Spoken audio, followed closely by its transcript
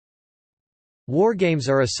Wargames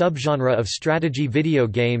are a subgenre of strategy video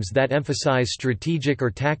games that emphasize strategic or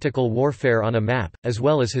tactical warfare on a map, as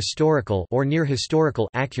well as historical or near-historical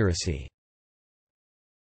accuracy.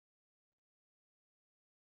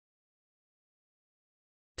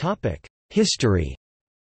 History.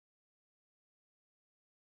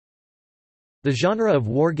 The genre of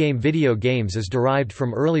wargame video games is derived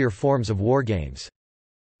from earlier forms of wargames.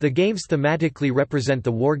 The games thematically represent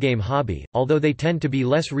the wargame hobby, although they tend to be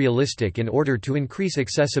less realistic in order to increase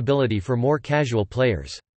accessibility for more casual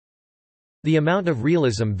players. The amount of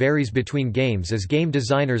realism varies between games as game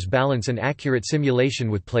designers balance an accurate simulation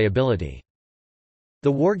with playability.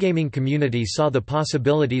 The wargaming community saw the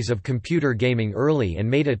possibilities of computer gaming early and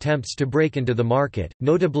made attempts to break into the market,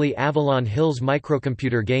 notably Avalon Hill's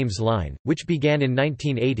microcomputer games line, which began in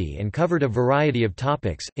 1980 and covered a variety of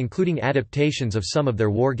topics, including adaptations of some of their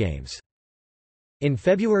wargames. In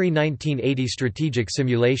February 1980, Strategic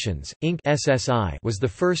Simulations, Inc. (SSI) was the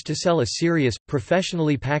first to sell a serious,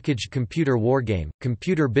 professionally packaged computer wargame,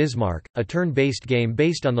 Computer Bismarck, a turn-based game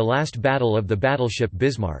based on the last battle of the battleship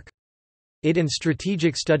Bismarck. It and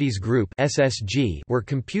Strategic Studies Group (SSG) were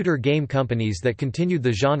computer game companies that continued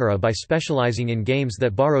the genre by specializing in games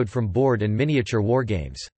that borrowed from board and miniature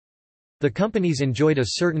wargames. The companies enjoyed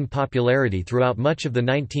a certain popularity throughout much of the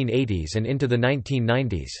 1980s and into the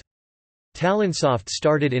 1990s. Talonsoft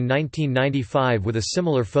started in 1995 with a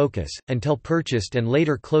similar focus, until purchased and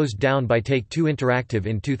later closed down by Take-Two Interactive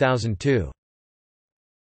in 2002.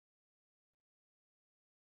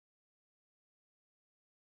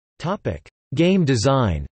 Game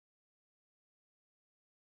design.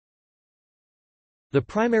 The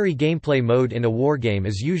primary gameplay mode in a wargame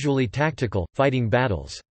is usually tactical, fighting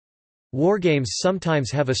battles. Wargames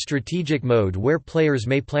sometimes have a strategic mode where players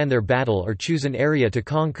may plan their battle or choose an area to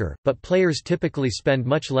conquer, but players typically spend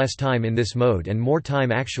much less time in this mode and more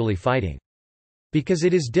time actually fighting. Because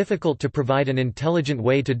it is difficult to provide an intelligent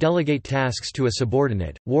way to delegate tasks to a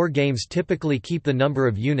subordinate, war games typically keep the number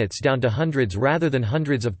of units down to hundreds rather than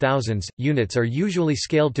hundreds of thousands. Units are usually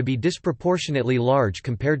scaled to be disproportionately large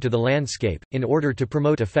compared to the landscape, in order to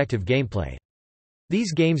promote effective gameplay.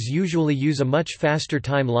 These games usually use a much faster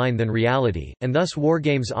timeline than reality, and thus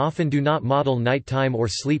wargames often do not model nighttime or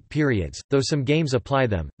sleep periods, though some games apply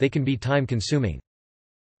them. They can be time-consuming.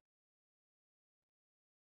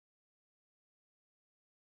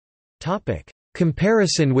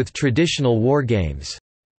 Comparison with traditional wargames.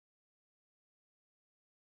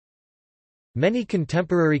 Many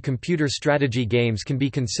contemporary computer strategy games can be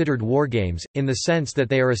considered wargames, in the sense that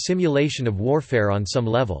they are a simulation of warfare on some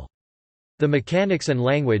level. The mechanics and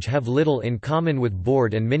language have little in common with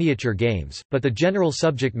board and miniature games, but the general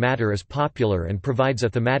subject matter is popular and provides a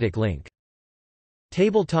thematic link.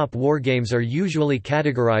 Tabletop wargames are usually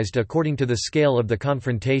categorized according to the scale of the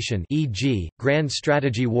confrontation, e.g., grand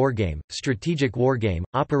strategy wargame, strategic wargame,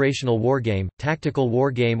 operational wargame, tactical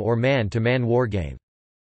wargame or man-to-man wargame.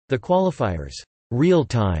 The qualifiers,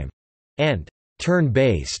 real-time, and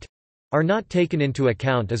turn-based, are not taken into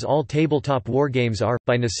account as all tabletop wargames are,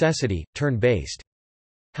 by necessity, turn-based.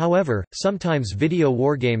 However, sometimes video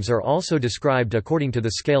wargames are also described according to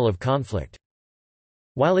the scale of conflict.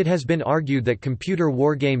 While it has been argued that computer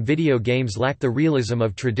wargame video games lack the realism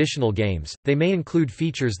of traditional games, they may include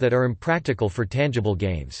features that are impractical for tangible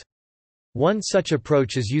games. One such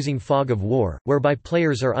approach is using fog of war, whereby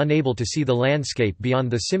players are unable to see the landscape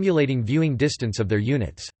beyond the simulating viewing distance of their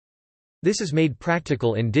units. This is made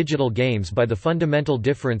practical in digital games by the fundamental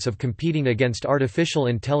difference of competing against artificial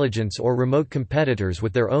intelligence or remote competitors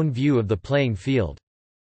with their own view of the playing field.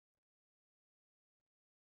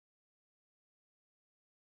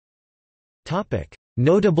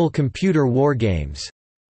 Notable computer wargames.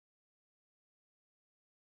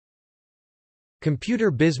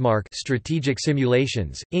 Computer Bismarck Strategic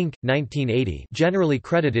Simulations, Inc., 1980, generally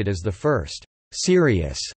credited as the first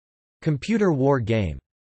serious computer war game.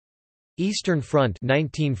 Eastern Front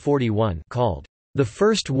 1941, called the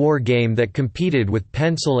first war game that competed with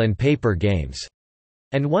pencil and paper games,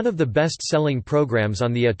 and one of the best-selling programs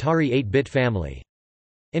on the Atari 8-bit family.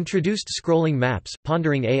 Introduced scrolling maps,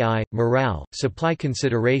 pondering AI, morale, supply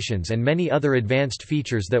considerations and many other advanced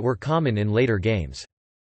features that were common in later games.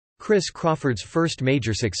 Chris Crawford's first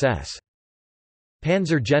major success.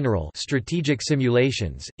 Panzer General Strategic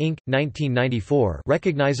Simulations, Inc., 1994,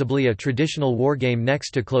 recognizably a traditional wargame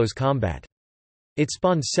next to Close Combat. It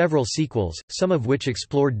spawned several sequels, some of which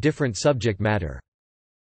explored different subject matter.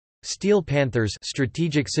 Steel Panthers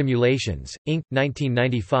Strategic Simulations, Inc.,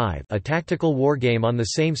 1995, a tactical wargame on the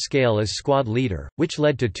same scale as Squad Leader, which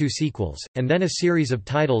led to 2 sequels, and then a series of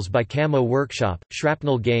titles by Camo Workshop,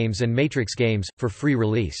 Shrapnel Games and Matrix Games, for free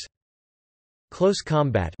release. Close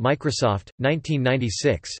Combat Microsoft,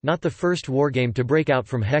 1996, not the first wargame to break out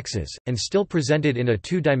from hexes, and still presented in a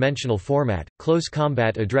two-dimensional format. Close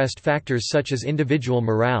Combat addressed factors such as individual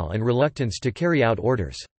morale and reluctance to carry out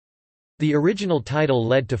orders. The original title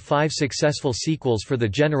led to 5 successful sequels for the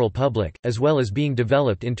general public, as well as being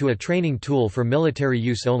developed into a training tool for military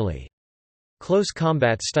use only. Close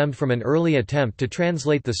Combat stemmed from an early attempt to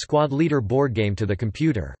translate the Squad Leader board game to the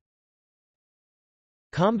computer.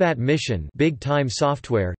 Combat Mission Big Time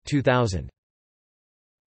Software, 2000.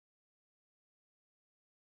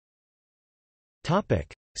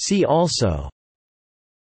 See also: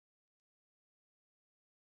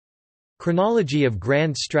 Chronology of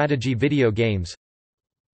Grand Strategy video games,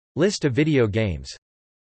 List of video games.